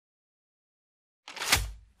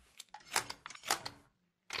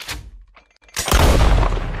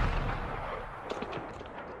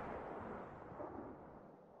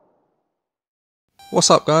What's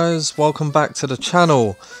up guys, welcome back to the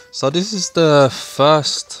channel. So this is the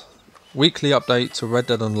first weekly update to Red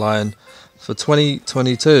Dead Online for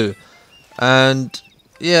 2022, and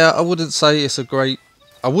yeah, I wouldn't say it's a great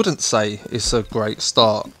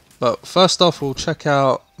start, but first off we'll check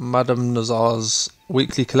out Madame Nazar's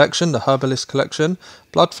weekly collection, the Herbalist collection.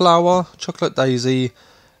 Bloodflower, Chocolate Daisy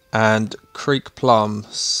and Creek Plum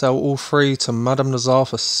sell all three to Madame Nazar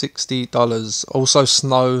for $60. Also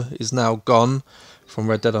Snow is now gone from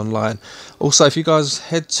Red Dead Online. Also, if you guys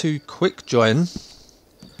head to Quick Join,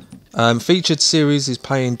 featured series is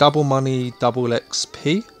paying double money, double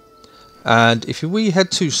XP. And if we head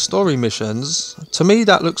to story missions, to me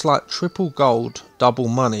that looks like triple gold, double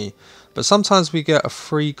money. But sometimes we get a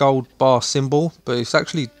free gold bar symbol, but it's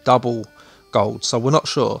actually double gold, so we're not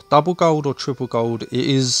sure. Double gold or triple gold, it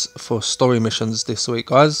is for story missions this week,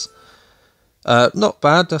 guys. Not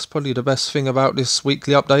bad, that's probably the best thing about this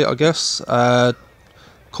weekly update, I guess.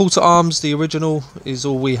 Call to Arms, the original, is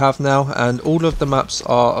all we have now, and all of the maps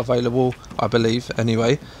are available, I believe,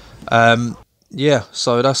 anyway. Yeah,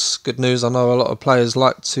 so that's good news. I know a lot of players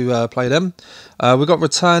like to play them. We got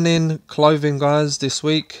returning clothing, guys, this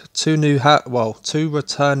week. Two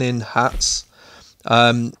returning hats.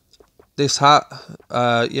 This hat,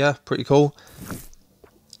 yeah, pretty cool.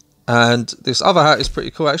 And this other hat is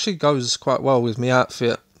pretty cool. It actually goes quite well with my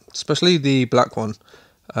outfit, especially the black one.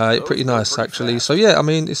 Pretty nice actually. So yeah, I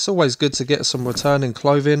mean, it's always good to get some returning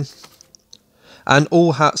clothing. And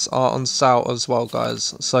all hats are on sale as well,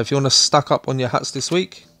 guys. So if you want to stack up on your hats this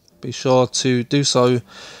week, be sure to do so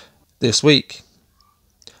this week.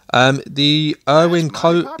 The Irwin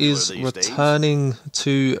coat is returning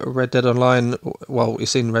to Red Dead Online. Well,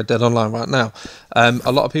 it's in Red Dead Online right now. A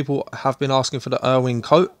lot of people have been asking for the Irwin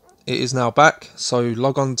coat. It is now back. So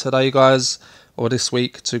log on today, guys, or this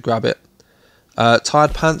week to grab it.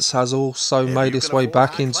 Tired Pants has also made its way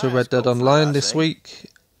back into Red Dead Online this week.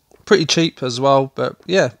 Pretty cheap as well, but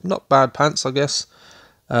yeah, not bad pants, I guess.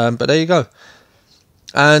 But there you go.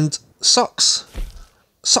 And socks.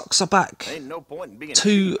 Socks are back.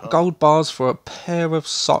 Two gold bars for a pair of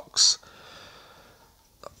socks.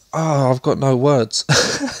 Oh, I've got no words.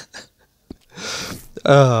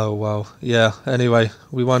 Oh, well, yeah. Anyway,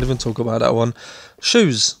 we won't even talk about that one.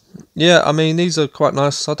 Shoes. Yeah, I mean, these are quite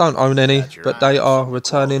nice. I don't own any, but they are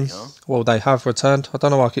returning. Well, they have returned. I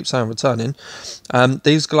don't know why I keep saying returning.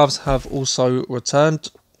 These gloves have also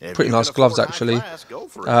returned. Pretty nice gloves, actually.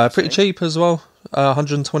 Pretty cheap as well.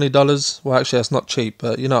 $120. Well, actually, that's not cheap,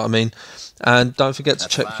 but you know what I mean. And don't forget to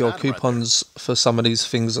check your coupons for some of these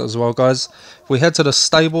things as well, guys. If we head to the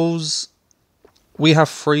stables, we have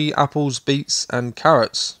free apples, beets, and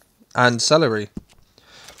carrots, and celery.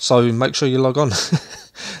 So make sure you log on.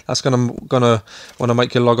 That's gonna want to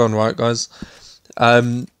make you log on, right, guys?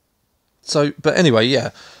 But anyway, yeah.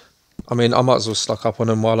 I mean, I might as well stock up on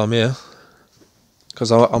them while I'm here,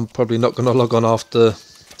 because I'm probably not gonna log on after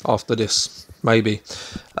this, maybe.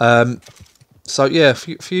 So yeah,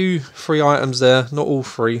 few free items there. Not all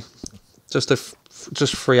free,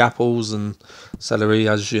 just free apples and celery,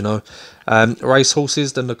 as you know. Race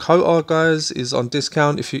horses, the Nakota, guys, is on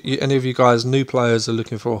discount. If any of you guys, new players, are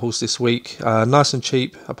looking for a horse this week, nice and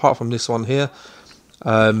cheap, apart from this one here.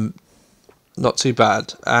 Not too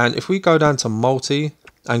bad. And if we go down to multi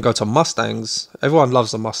and go to Mustangs, everyone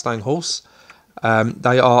loves a Mustang horse.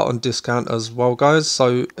 They are on discount as well, guys.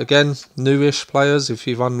 So again, newish players, if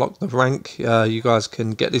you've unlocked the rank, you guys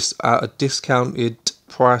can get this at a discounted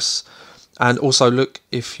price. And also, look,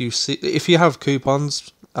 if you have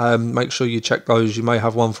coupons, make sure you check those. You may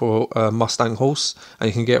have one for a Mustang horse, and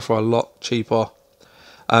you can get it for a lot cheaper.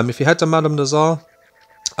 If you head to Madame Nazar,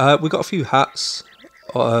 we got a few hats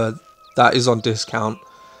that is on discount.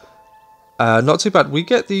 Not too bad.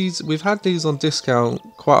 We've had these on discount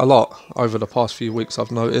quite a lot over the past few weeks, I've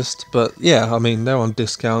noticed. But yeah, I mean, they're on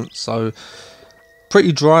discount, so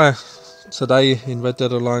pretty dry today in Red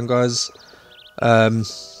Dead Online, guys.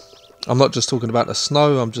 I'm not just talking about the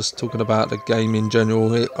snow, I'm just talking about the game in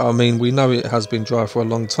general. I mean, we know it has been dry for a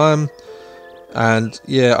long time. And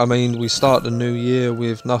yeah, I mean, we start the new year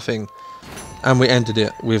with nothing, and we ended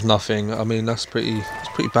it with nothing. I mean, it's pretty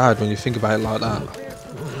bad when you think about it like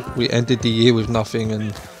that. We ended the year with nothing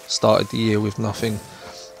and started the year with nothing.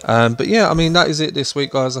 But yeah, I mean, that is it this week,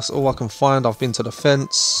 guys. That's all I can find. I've been to the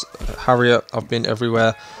fence, Harriet, I've been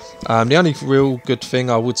everywhere. The only real good thing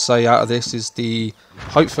I would say out of this is the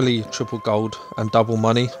hopefully triple gold and double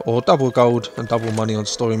money, or double gold and double money on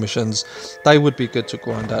story missions. They would be good to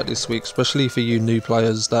grind out this week, especially for you new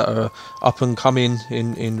players that are up and coming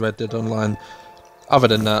in Red Dead Online. Other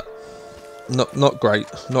than that, not great.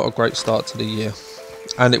 Not a great start to the year.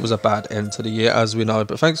 And it was a bad end to the year, as we know.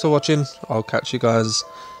 But thanks for watching. I'll catch you guys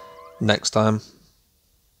next time.